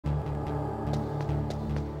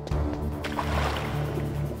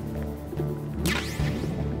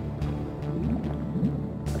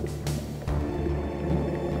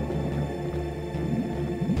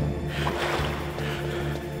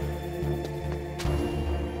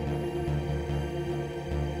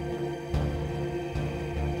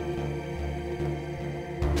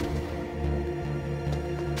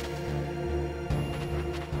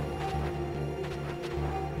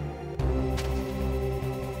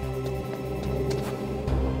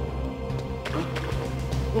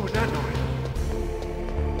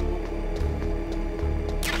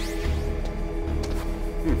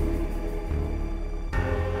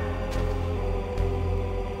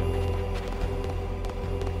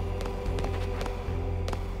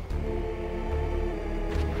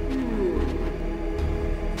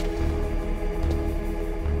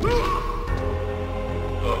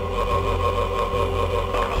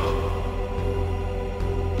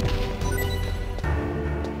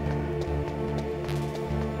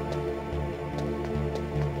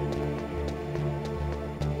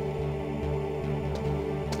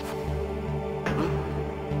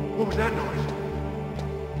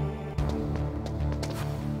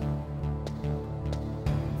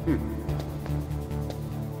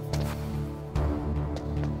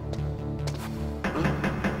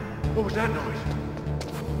was that noise?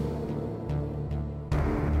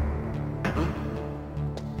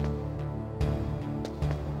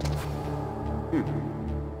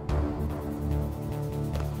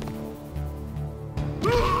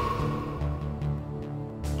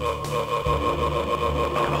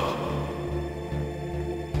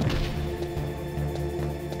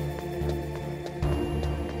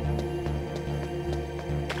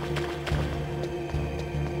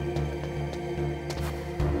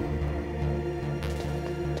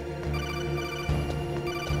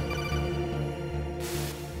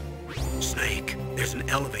 Snake, there's an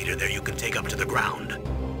elevator there you can take up to the ground.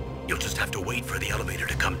 You'll just have to wait for the elevator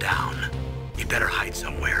to come down. You'd better hide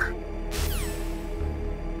somewhere.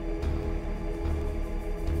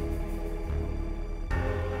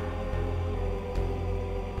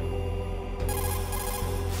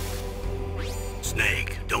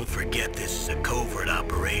 Snake, don't forget this is a covert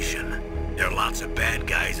operation. There are lots of bad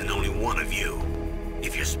guys and only one of you.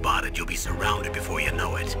 If you're spotted, you'll be surrounded before you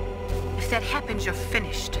know it. If that happens, you're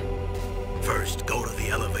finished. First, go to the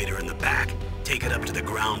elevator in the back, take it up to the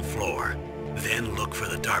ground floor. Then look for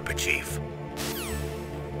the DARPA chief.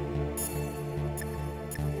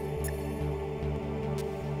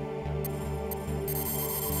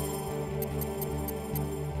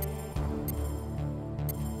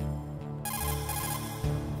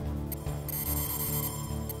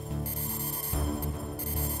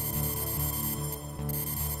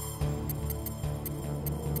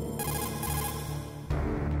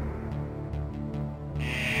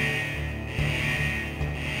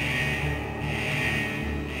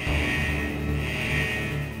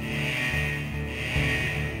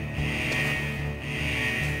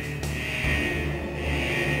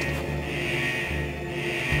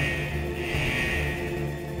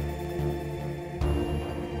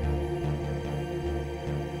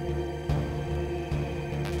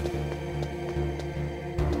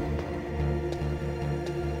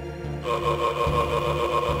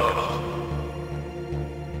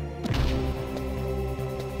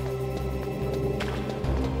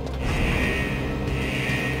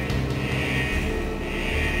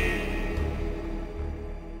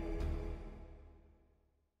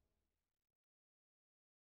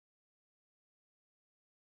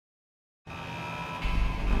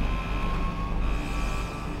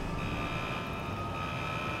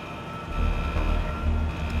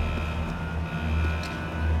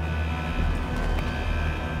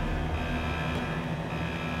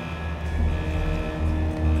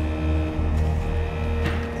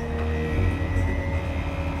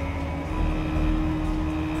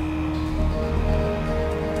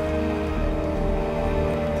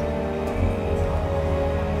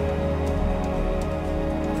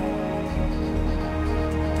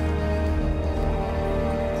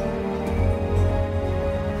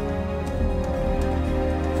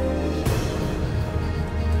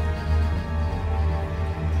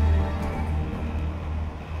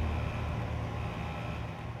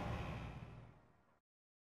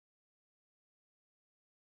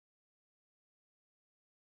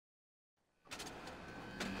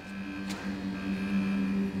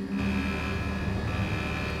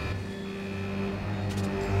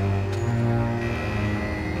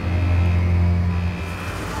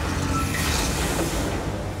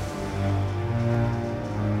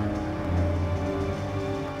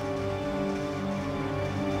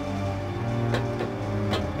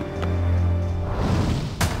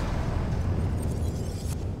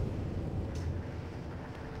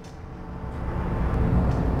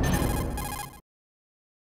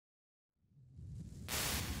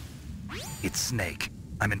 It's Snake.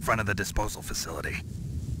 I'm in front of the disposal facility.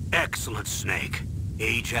 Excellent, Snake.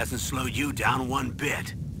 Age hasn't slowed you down one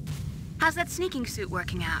bit. How's that sneaking suit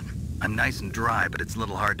working out? I'm nice and dry, but it's a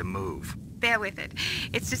little hard to move. Bear with it.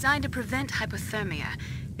 It's designed to prevent hypothermia.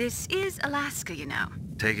 This is Alaska, you know.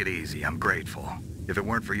 Take it easy, I'm grateful. If it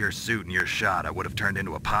weren't for your suit and your shot, I would have turned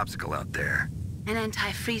into a popsicle out there. An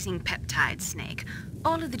anti-freezing peptide, Snake.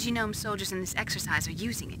 All of the genome soldiers in this exercise are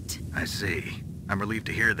using it. I see. I'm relieved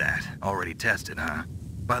to hear that. Already tested, huh?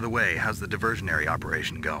 By the way, how's the diversionary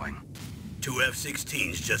operation going? 2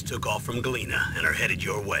 F-16s just took off from Galena and are headed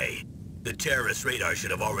your way. The terrorist radar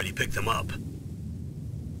should have already picked them up.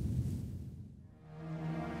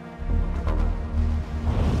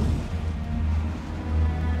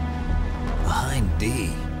 Behind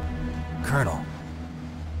D. Colonel,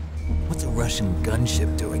 what's a Russian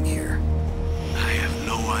gunship doing here? I have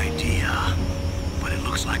no idea. But it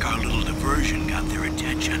looks like our little diversion got their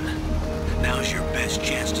attention. Now's your best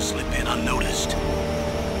chance to slip in unnoticed.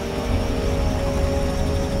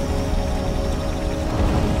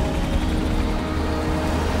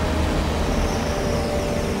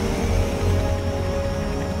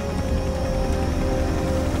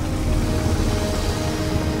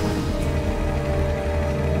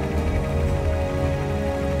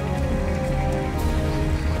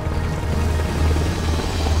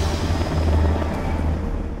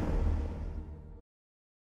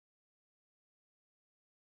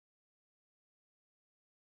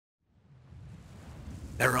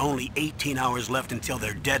 There are only 18 hours left until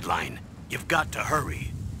their deadline. You've got to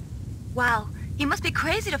hurry. Wow, you must be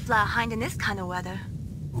crazy to fly a hind in this kind of weather.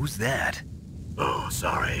 Who's that? Oh,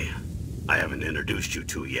 sorry. I haven't introduced you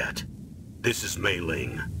to yet. This is Mei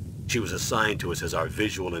Ling. She was assigned to us as our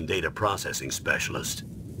visual and data processing specialist.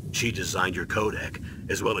 She designed your codec,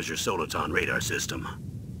 as well as your Soliton radar system.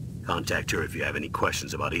 Contact her if you have any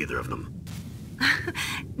questions about either of them.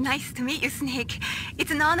 Nice to meet you, Snake. It's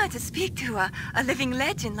an honor to speak to a living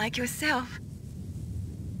legend like yourself.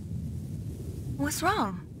 What's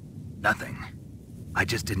wrong? Nothing. I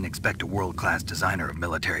just didn't expect a world-class designer of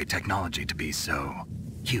military technology to be so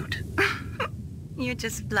cute. You're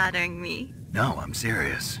just flattering me. No, I'm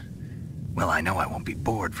serious. Well, I know I won't be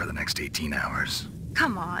bored for the next 18 hours.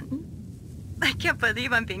 Come on. I can't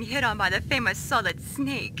believe I'm being hit on by the famous Solid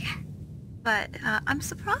Snake. But I'm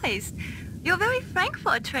surprised. You're very frank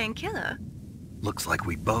for a trained killer. Looks like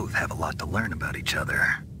we both have a lot to learn about each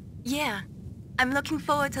other. Yeah. I'm looking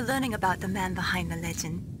forward to learning about the man behind the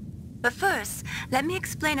legend. But first, let me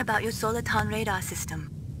explain about your Soliton radar system.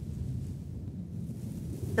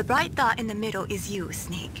 The bright dot in the middle is you,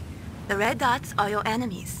 Snake. The red dots are your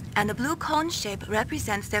enemies, and the blue cone shape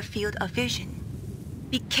represents their field of vision.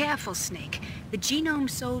 Be careful, Snake. The genome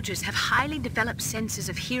soldiers have highly developed senses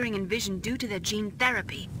of hearing and vision due to their gene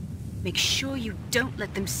therapy. Make sure you don't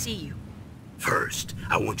let them see you. First,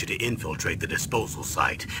 I want you to infiltrate the disposal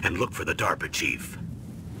site and look for the DARPA chief.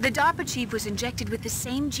 The DARPA chief was injected with the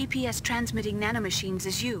same GPS-transmitting nanomachines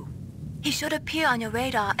as you. He should appear on your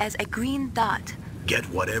radar as a green dot. Get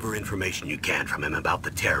whatever information you can from him about the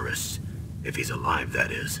terrorists. If he's alive,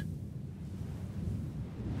 that is.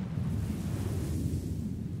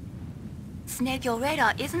 Snake, your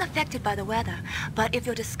radar isn't affected by the weather, but if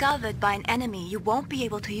you're discovered by an enemy, you won't be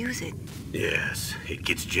able to use it. Yes, it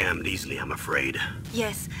gets jammed easily, I'm afraid.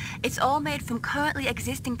 Yes, it's all made from currently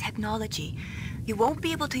existing technology. You won't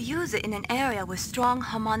be able to use it in an area with strong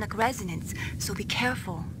harmonic resonance, so be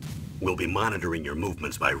careful. We'll be monitoring your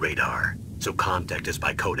movements by radar, so contact us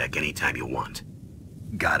by codec anytime you want.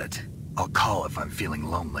 Got it. I'll call if I'm feeling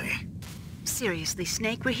lonely. Seriously,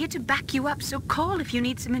 Snake, we're here to back you up, so call if you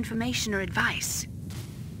need some information or advice.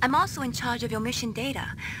 I'm also in charge of your mission data.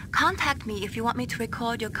 Contact me if you want me to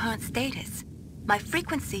record your current status. My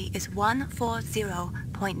frequency is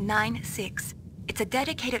 140.96. It's a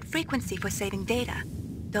dedicated frequency for saving data.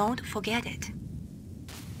 Don't forget it.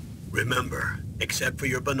 Remember, except for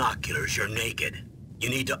your binoculars, you're naked. You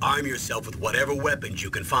need to arm yourself with whatever weapons you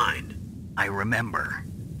can find. I remember.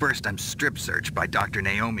 First, I'm strip-searched by Dr.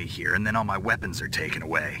 Naomi here, and then all my weapons are taken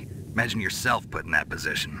away. Imagine yourself put in that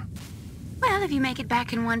position. Well, if you make it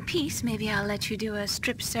back in one piece, maybe I'll let you do a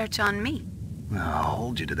strip search on me. I'll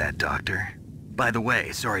hold you to that, Doctor. By the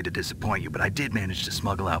way, sorry to disappoint you, but I did manage to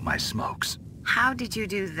smuggle out my smokes. How did you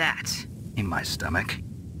do that? In my stomach.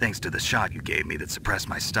 Thanks to the shot you gave me that suppressed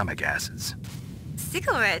my stomach acids.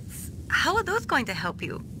 Cigarettes? How are those going to help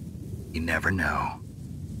you? You never know.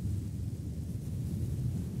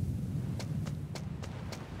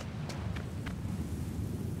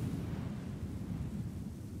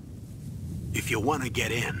 If you want to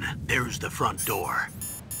get in, there's the front door.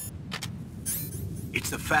 It's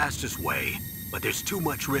the fastest way, but there's too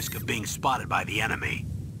much risk of being spotted by the enemy.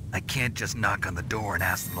 I can't just knock on the door and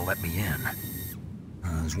ask them to let me in.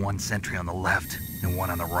 There's one sentry on the left and one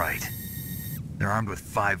on the right. They're armed with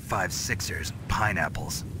 5.56ers and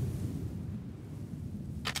pineapples.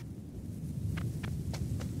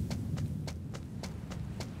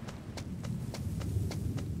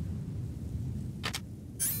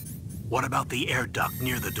 What about the air duct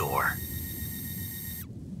near the door?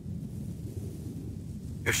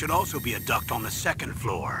 There should also be a duct on the second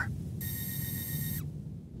floor.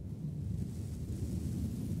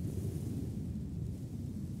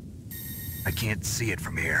 I can't see it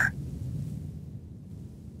from here.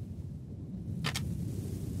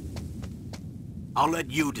 I'll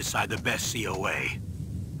let you decide the best COA.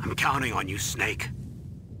 I'm counting on you, Snake.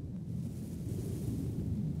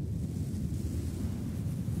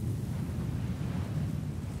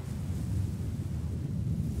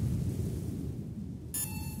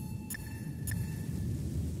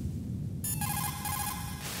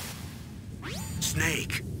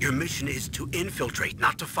 Snake, your mission is to infiltrate,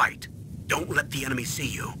 not to fight. Don't let the enemy see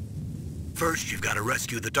you. First, you've got to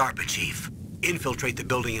rescue the DARPA chief. Infiltrate the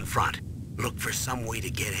building in front. Look for some way to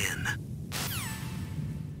get in.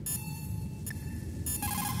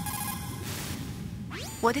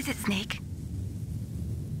 What is it, Snake?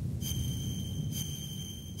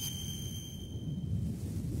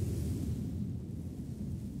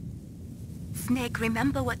 Snake,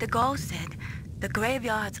 remember what the girl said. The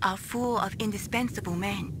graveyards are full of indispensable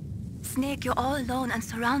men. Snake, you're all alone and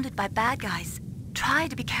surrounded by bad guys. Try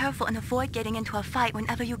to be careful and avoid getting into a fight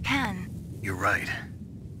whenever you can. You're right.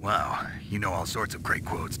 Wow, you know all sorts of great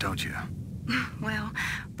quotes, don't you? Well,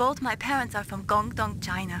 both my parents are from Guangdong,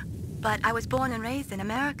 China, but I was born and raised in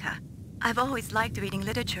America. I've always liked reading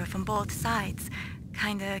literature from both sides.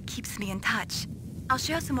 Kinda keeps me in touch. I'll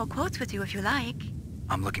share some more quotes with you if you like.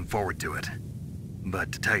 I'm looking forward to it.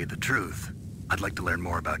 But to tell you the truth, I'd like to learn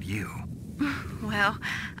more about you. Well,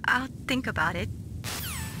 I'll think about it.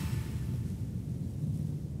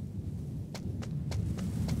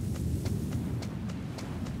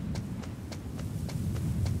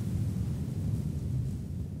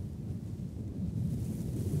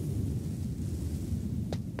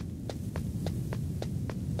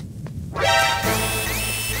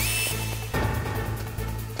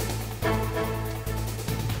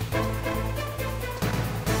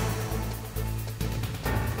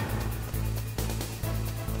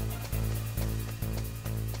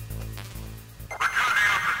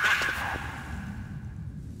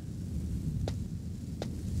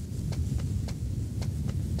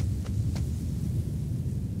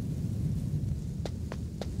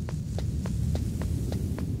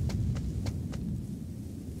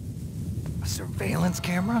 Surveillance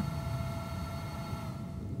camera?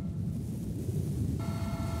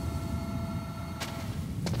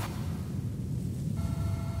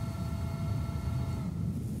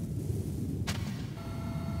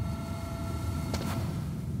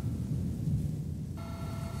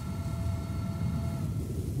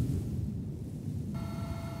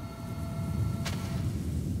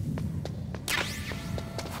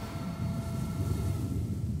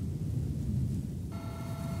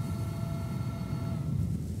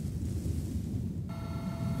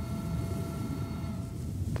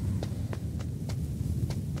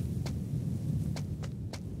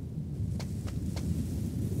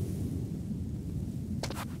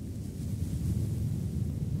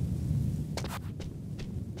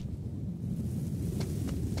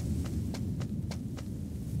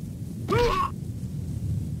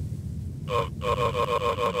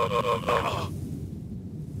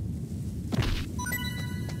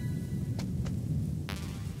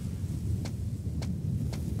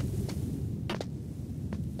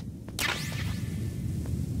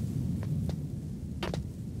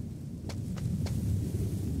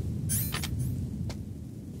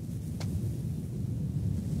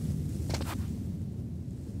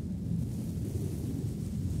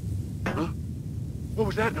 What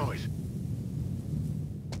was that noise?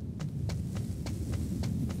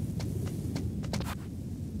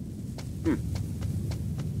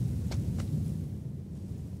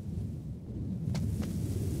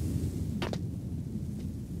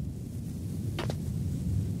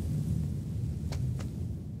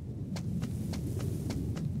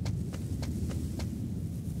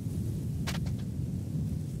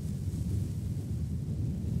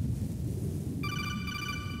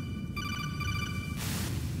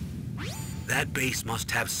 That base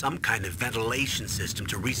must have some kind of ventilation system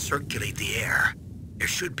to recirculate the air. There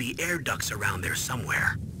should be air ducts around there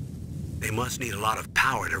somewhere. They must need a lot of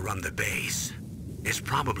power to run the base. There's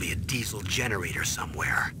probably a diesel generator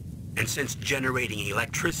somewhere. And since generating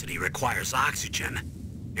electricity requires oxygen,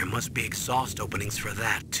 there must be exhaust openings for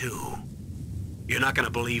that too. You're not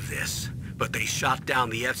gonna believe this, but they shot down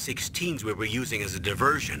the F-16s we were using as a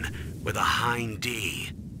diversion with a Hind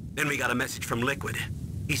D. Then we got a message from Liquid.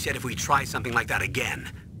 He said if we try something like that again,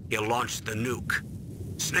 he'll launch the nuke.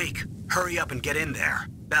 Snake, hurry up and get in there.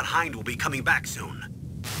 That Hind will be coming back soon.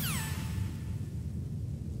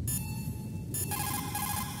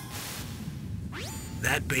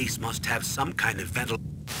 That base must have some kind of ventilation.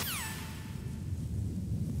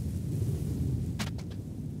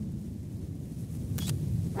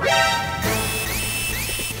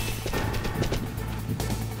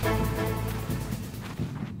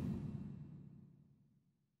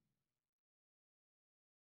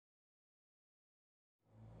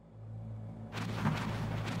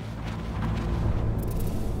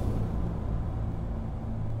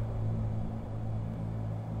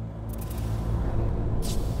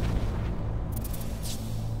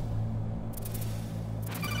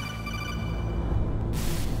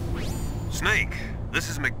 Snake, this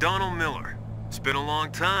is McDonald Miller. It's been a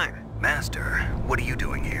long time. Master, what are you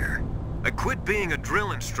doing here? I quit being a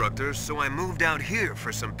drill instructor, so I moved out here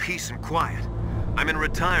for some peace and quiet. I'm in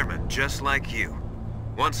retirement, just like you.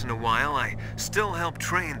 Once in a while, I still help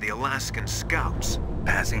train the Alaskan Scouts.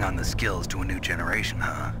 Passing on the skills to a new generation,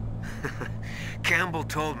 huh? Campbell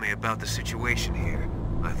told me about the situation here.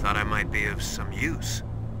 I thought I might be of some use.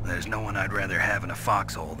 There's no one I'd rather have in a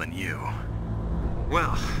foxhole than you.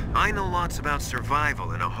 Well, I know lots about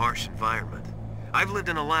survival in a harsh environment. I've lived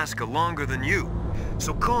in Alaska longer than you,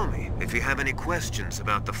 so call me if you have any questions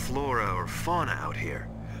about the flora or fauna out here.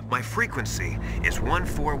 My frequency is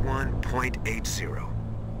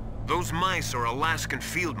 141.80. Those mice are Alaskan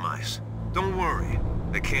field mice. Don't worry,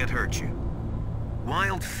 they can't hurt you.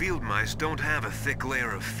 Wild field mice don't have a thick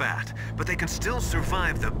layer of fat, but they can still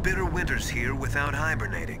survive the bitter winters here without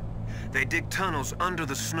hibernating. They dig tunnels under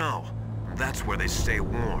the snow. That's where they stay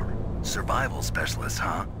warm. Survival specialists,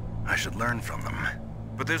 huh? I should learn from them.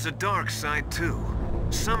 But there's a dark side too.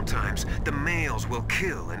 Sometimes the males will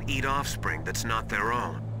kill and eat offspring that's not their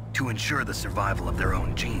own. To ensure the survival of their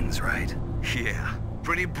own genes, right? Yeah,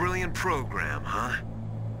 pretty brilliant program, huh?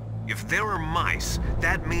 If there are mice,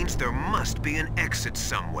 that means there must be an exit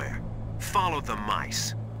somewhere. Follow the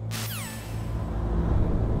mice.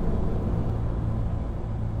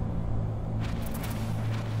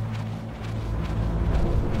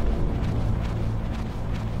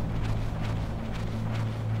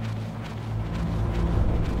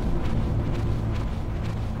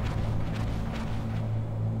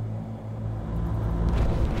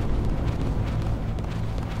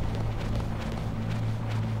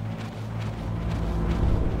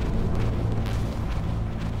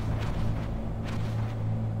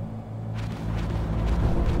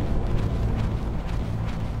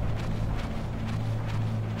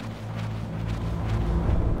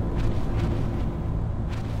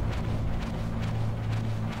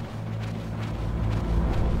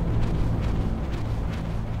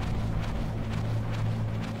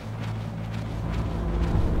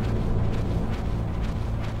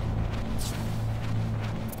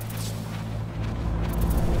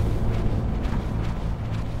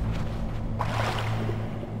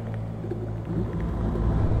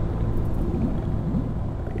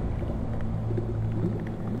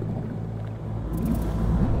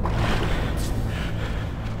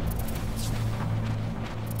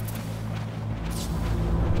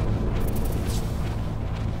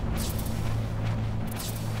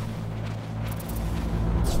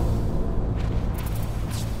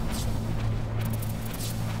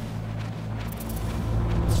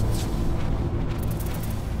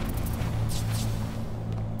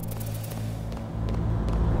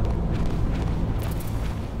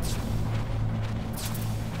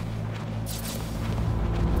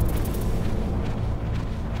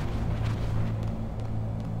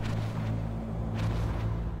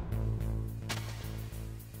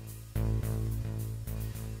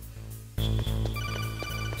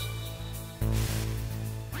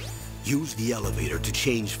 Use the elevator to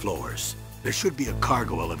change floors. There should be a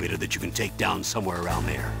cargo elevator that you can take down somewhere around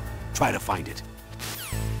there. Try to find it.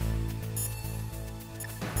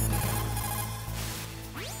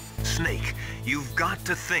 Snake, you've got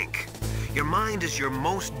to think. Your mind is your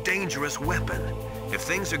most dangerous weapon. If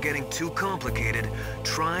things are getting too complicated,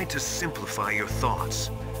 try to simplify your thoughts.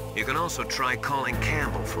 You can also try calling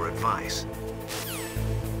Campbell for advice.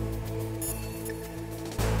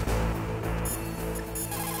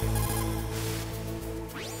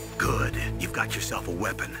 Good. You've got yourself a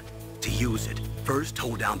weapon. To use it, first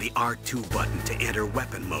hold down the R2 button to enter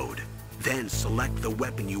weapon mode. Then select the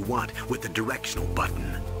weapon you want with the directional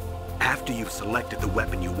button. After you've selected the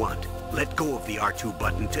weapon you want, let go of the R2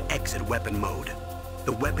 button to exit weapon mode.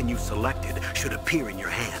 The weapon you selected should appear in your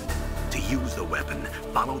hand. To use the weapon,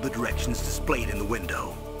 follow the directions displayed in the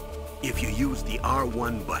window. If you use the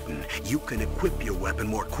R1 button, you can equip your weapon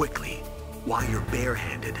more quickly. While you're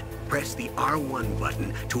barehanded, press the R1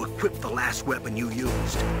 button to equip the last weapon you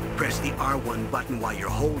used. Press the R1 button while you're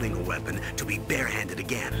holding a weapon to be barehanded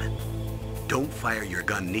again. Don't fire your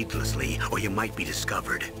gun needlessly, or you might be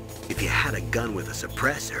discovered. If you had a gun with a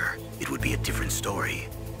suppressor, it would be a different story.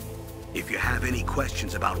 If you have any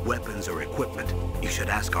questions about weapons or equipment, you should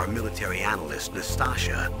ask our military analyst,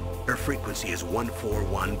 Nastasha. Her frequency is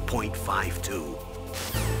 141.52.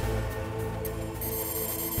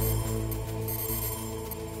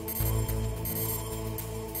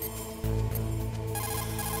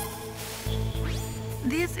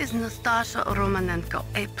 This is Nastasha Romanenko.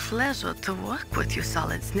 A pleasure to work with you,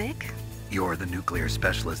 Solid Snake. You're the nuclear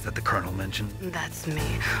specialist that the Colonel mentioned? That's me.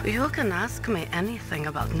 You can ask me anything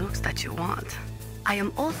about nukes that you want. I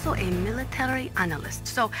am also a military analyst,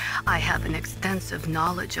 so I have an extensive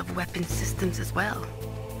knowledge of weapon systems as well.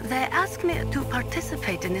 They asked me to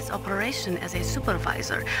participate in this operation as a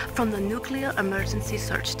supervisor from the Nuclear Emergency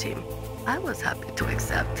Search Team. I was happy to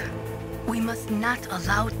accept. We must not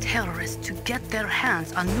allow terrorists to get their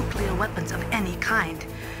hands on nuclear weapons of any kind.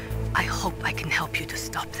 I hope I can help you to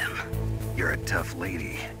stop them. You're a tough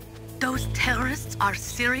lady. Those terrorists are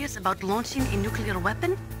serious about launching a nuclear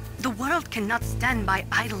weapon? The world cannot stand by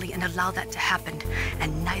idly and allow that to happen,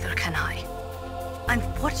 and neither can I.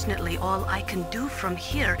 Unfortunately, all I can do from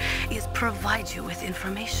here is provide you with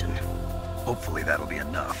information. Hopefully that'll be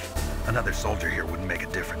enough. Another soldier here wouldn't make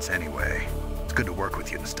a difference anyway. It's good to work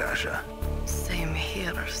with you, Nastasha. Same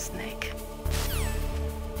here, Snake.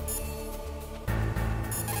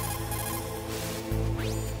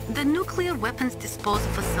 The nuclear weapons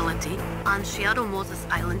disposal facility on Shadow Moses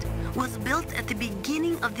Island was built at the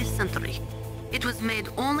beginning of this century. It was made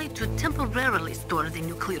only to temporarily store the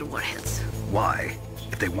nuclear warheads. Why?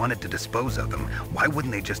 If they wanted to dispose of them, why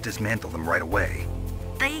wouldn't they just dismantle them right away?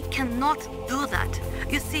 They cannot do that.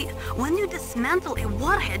 You see, when you dismantle a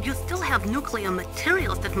warhead, you still have nuclear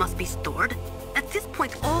materials that must be stored. At this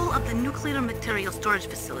point, all of the nuclear material storage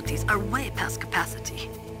facilities are way past capacity.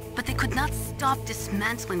 But they could not stop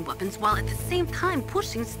dismantling weapons while at the same time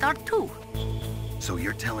pushing Start 2. So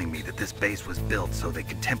you're telling me that this base was built so they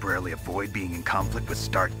could temporarily avoid being in conflict with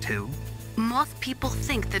Start 2? Most people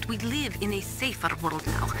think that we live in a safer world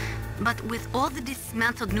now. But with all the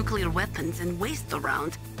dismantled nuclear weapons and waste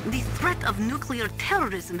around, the threat of nuclear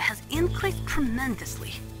terrorism has increased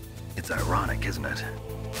tremendously. It's ironic, isn't it?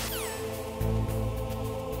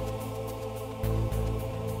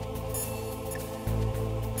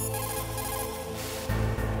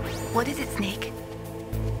 What is it, Snake?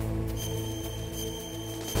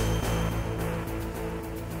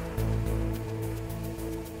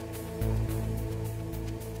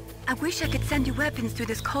 I wish I could send you weapons through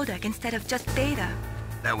this codec instead of just data.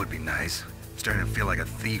 That would be nice. I'm starting to feel like a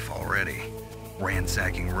thief already.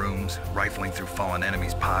 Ransacking rooms, rifling through fallen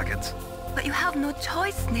enemies' pockets. But you have no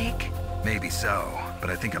choice, Snake. Maybe so, but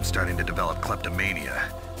I think I'm starting to develop kleptomania.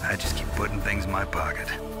 I just keep putting things in my pocket.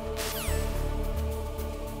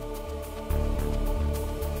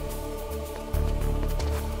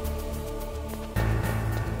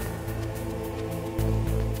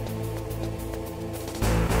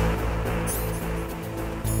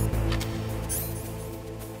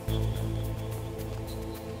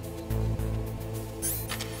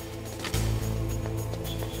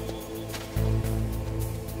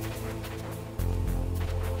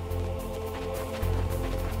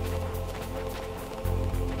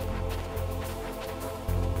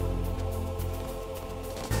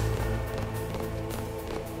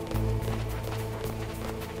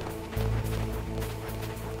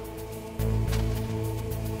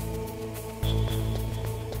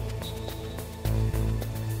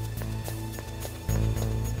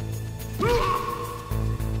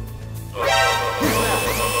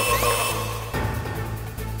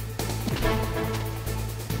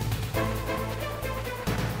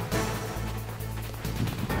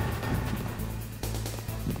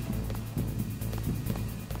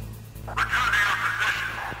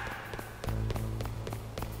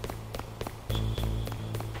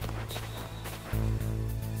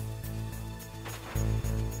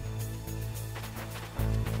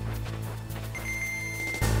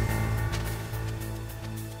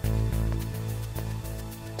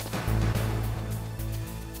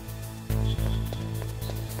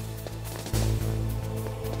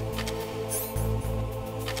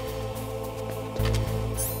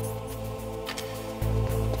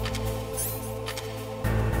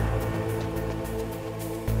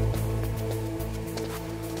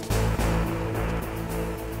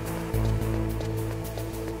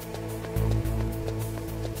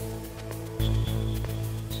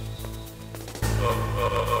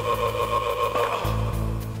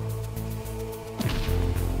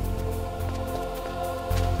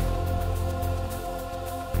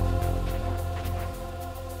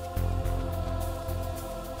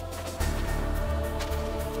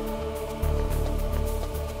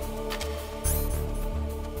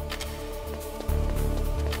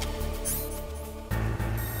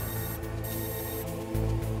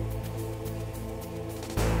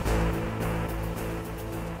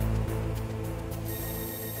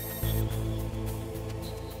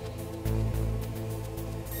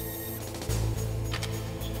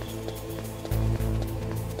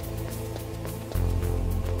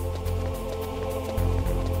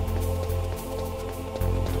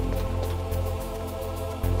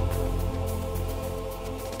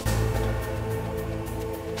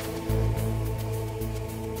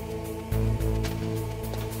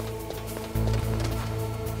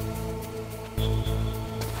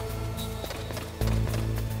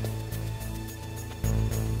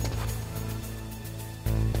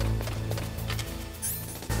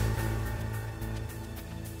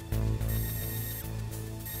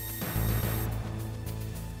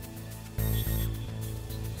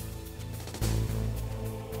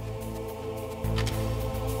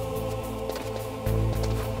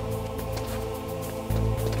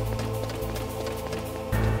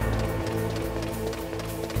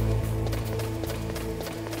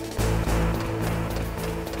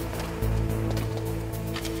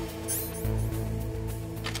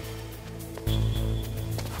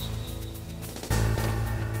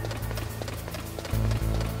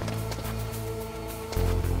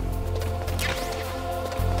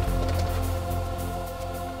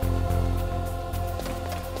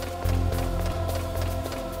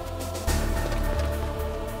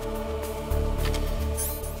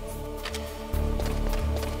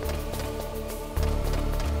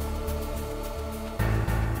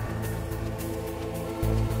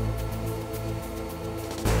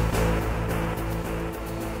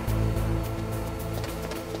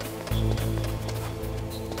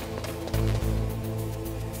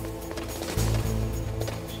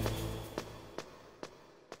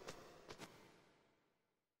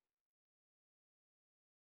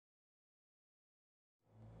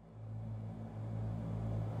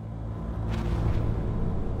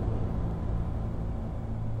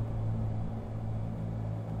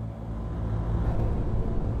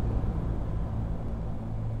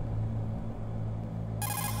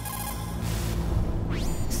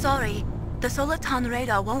 Sorry, the soliton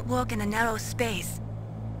radar won't work in a narrow space.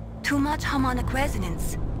 Too much harmonic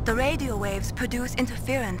resonance. The radio waves produce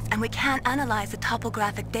interference and we can't analyze the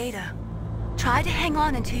topographic data. Try to hang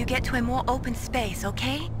on until you get to a more open space,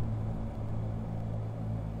 okay?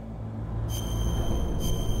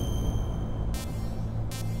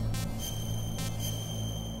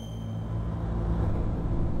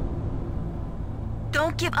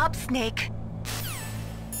 Don't give up, Snake.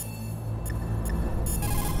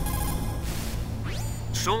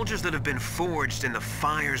 Soldiers that have been forged in the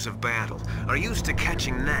fires of battle are used to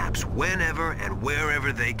catching naps whenever and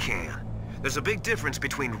wherever they can. There's a big difference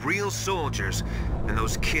between real soldiers and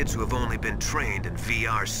those kids who have only been trained in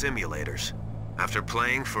VR simulators. After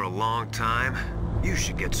playing for a long time, you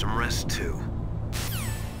should get some rest too.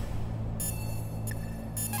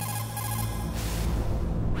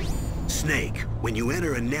 Snake, when you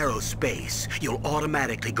enter a narrow space, you'll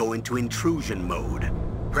automatically go into intrusion mode.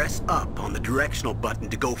 Press up on the directional button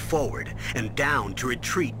to go forward, and down to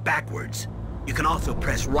retreat backwards. You can also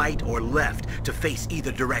press right or left to face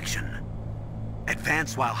either direction.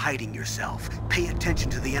 Advance while hiding yourself, pay attention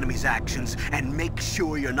to the enemy's actions, and make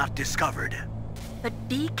sure you're not discovered. But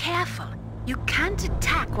be careful. You can't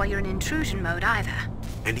attack while you're in intrusion mode either.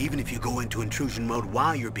 And even if you go into intrusion mode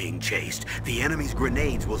while you're being chased, the enemy's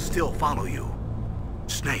grenades will still follow you.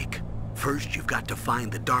 Snake, first you've got to find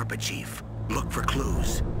the DARPA chief. Look for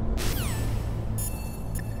clues.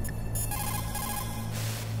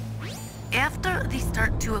 After the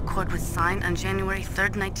START II Accord was signed on January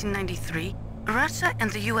 3rd, 1993, Russia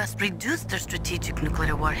and the US reduced their strategic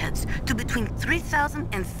nuclear warheads to between 3,000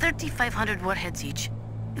 and 3,500 warheads each.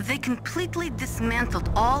 They completely dismantled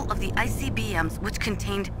all of the ICBMs which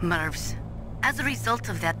contained MIRVs. As a result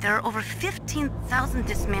of that, there are over 15,000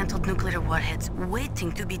 dismantled nuclear warheads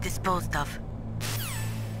waiting to be disposed of.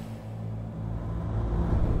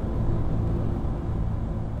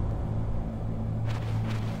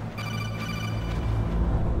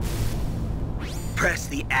 Press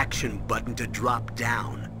the action button to drop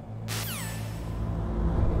down.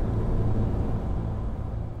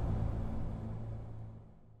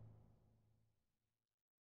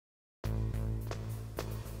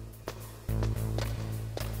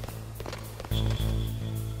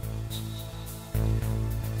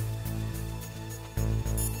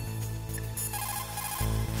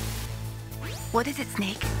 What is it,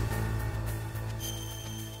 Snake?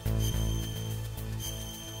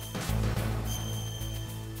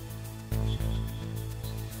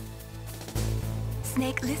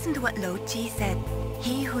 Snake, listen to what Lo Ji said.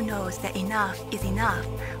 He who knows that enough is enough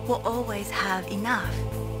will always have enough.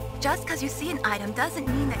 Just because you see an item doesn't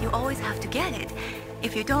mean that you always have to get it.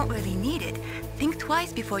 If you don't really need it, think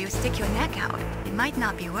twice before you stick your neck out. It might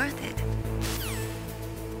not be worth it.